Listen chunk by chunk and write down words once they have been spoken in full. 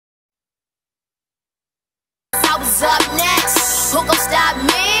Who gon' stop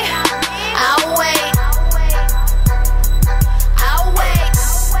me? I'll wait. I'll wait.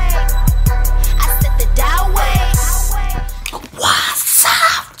 I said that I'll wait. What's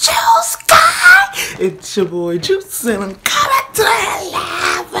up, Juice guy? It's your boy Juice, and I'm coming to the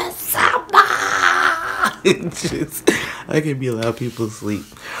live with somebody. Juice. I can be allowed people to sleep.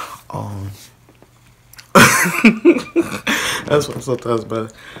 That's why sometimes my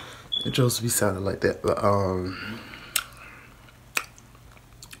intros be sounding like that. But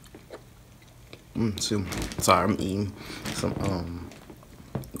sorry, I'm eating some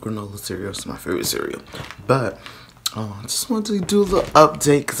granola cereal. It's my favorite cereal. But I just wanted to do a little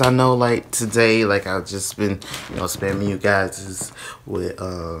update because I know like today, like I've just been, you know, spamming you guys with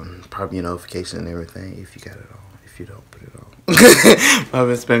probably your notification and everything. If you got it on, if you don't, put it on. I've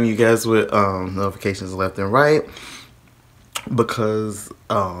been spamming you guys with notifications left and right because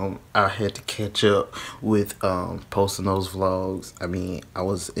I had to catch up with posting those vlogs. I mean, I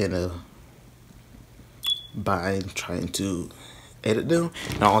was in a bind trying to edit them,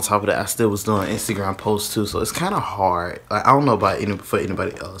 and on top of that I still was doing Instagram posts too, so it's kind of hard. Like, I don't know about for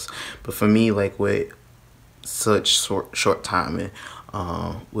anybody else, but for me, like with such short timing,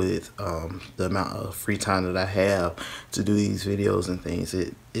 with the amount of free time that I have to do these videos and things,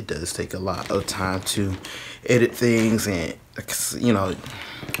 it does take a lot of time to edit things. And you know,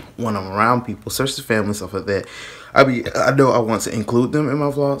 when I'm around people, especially family, stuff like that, I know I want to include them in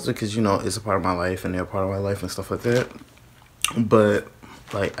my vlogs because, you know, it's a part of my life and they're a part of my life and stuff like that. But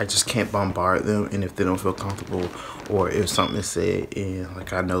like, I just can't bombard them, and if they don't feel comfortable, or if something is said and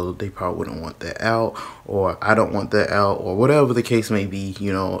like I know they probably wouldn't want that out, or I don't want that out, or whatever the case may be,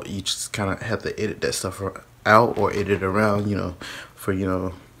 you know, you just kind of have to edit that stuff out or edit around, you know, for, you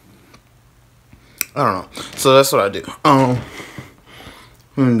know, I don't know. So that's what I do.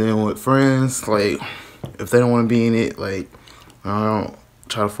 And then with friends, like if they don't want to be in it, like I don't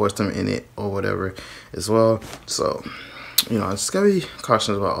try to force them in it or whatever as well. So, you know, I just gotta be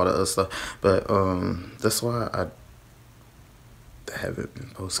cautious about all that other stuff. But that's why I haven't been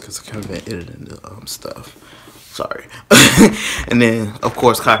posting, because I kind of been editing the stuff. Sorry. And then of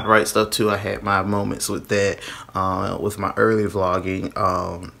course copyright stuff too. I had my moments with that with my early vlogging.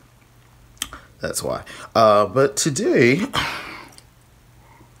 That's why. But today,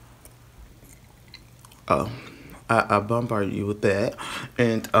 I bombarded you with that,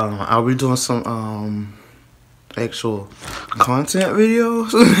 and I'll be doing some actual content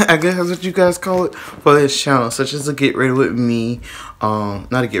videos, I guess that's what you guys call it, for this channel, such as a get ready with me,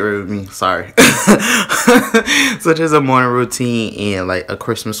 not a get ready with me, sorry, such as a morning routine and like a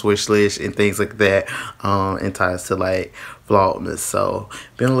Christmas wish list and things like that, and ties to like VLOGMAS. So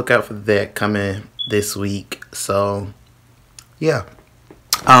be on the lookout for that coming this week. So yeah.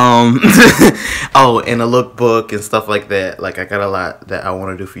 Oh, and a lookbook and stuff like that. Like, I got a lot that I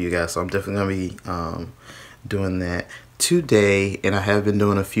want to do for you guys, so I'm definitely gonna be doing that today. And I have been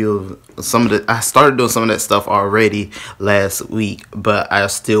doing I started doing some of that stuff already last week, but I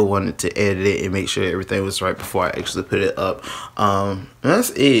still wanted to edit it and make sure everything was right before I actually put it up. And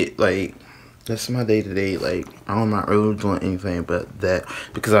that's it. Like, that's my day-to-day. Like, I'm not really doing anything but that,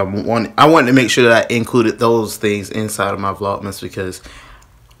 because I wanted to make sure that I included those things inside of my vlogmas, because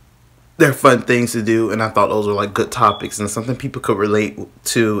they're fun things to do, and I thought those were like good topics and something people could relate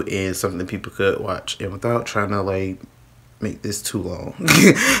to and something people could watch, and without trying to like make this too long,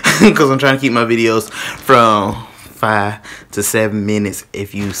 because I'm trying to keep my videos from 5 to 7 minutes.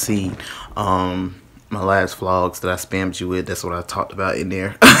 If you see my last vlogs that I spammed you with, that's what I talked about in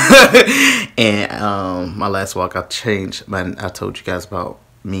there. And my last vlog, I told you guys about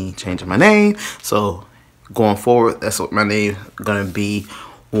me changing my name, so going forward, that's what my name gonna be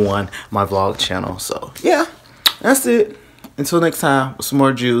on my vlog channel. So yeah, that's it. Until next time, with some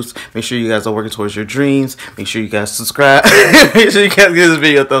more juice. Make sure you guys are working towards your dreams. Make sure you guys subscribe. Make sure you guys give this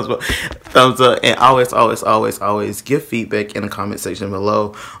video a thumbs up, and always give feedback in the comment section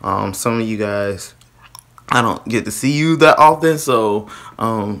below. Some of you guys, I don't get to see you that often, so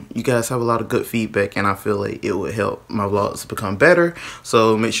you guys have a lot of good feedback, and I feel like it would help my vlogs become better.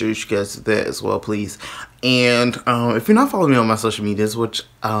 So make sure you guys do that as well, please. And if you're not following me on my social medias, which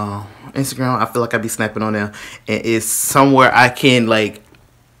Instagram, I feel like I be snapping on there, and it's somewhere I can like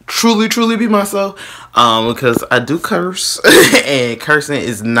truly be myself, because I do curse, and cursing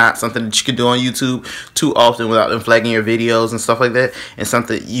is not something that you can do on YouTube too often without them flagging your videos and stuff like that. And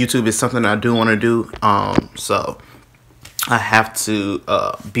YouTube is something I do want to do, so I have to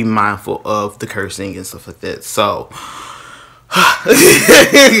be mindful of the cursing and stuff like that. So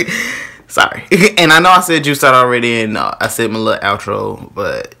sorry. And I know I said juice out already, and I said my little outro,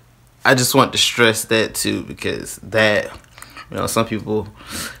 but I just want to stress that too, because that You know, some people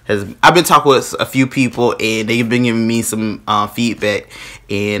I've been talking with a few people, and they've been giving me some feedback,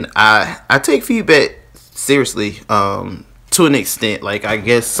 and I take feedback seriously to an extent. Like, I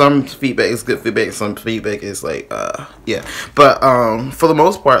guess some feedback is good feedback, some feedback is like yeah. But for the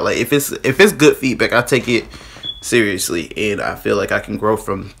most part, like if it's good feedback, I take it seriously, and I feel like I can grow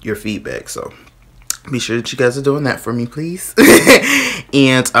from your feedback. So be sure that you guys are doing that for me, please.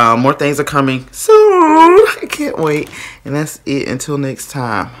 And more things are coming soon. I can't wait. And that's it until next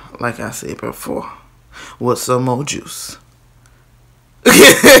time. Like I said before, what's some more juice?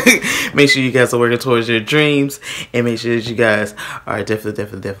 Make sure you guys are working towards your dreams, and make sure that you guys are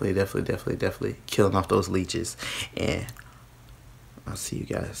definitely killing off those leeches. And I'll see you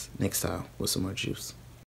guys next time with some more juice.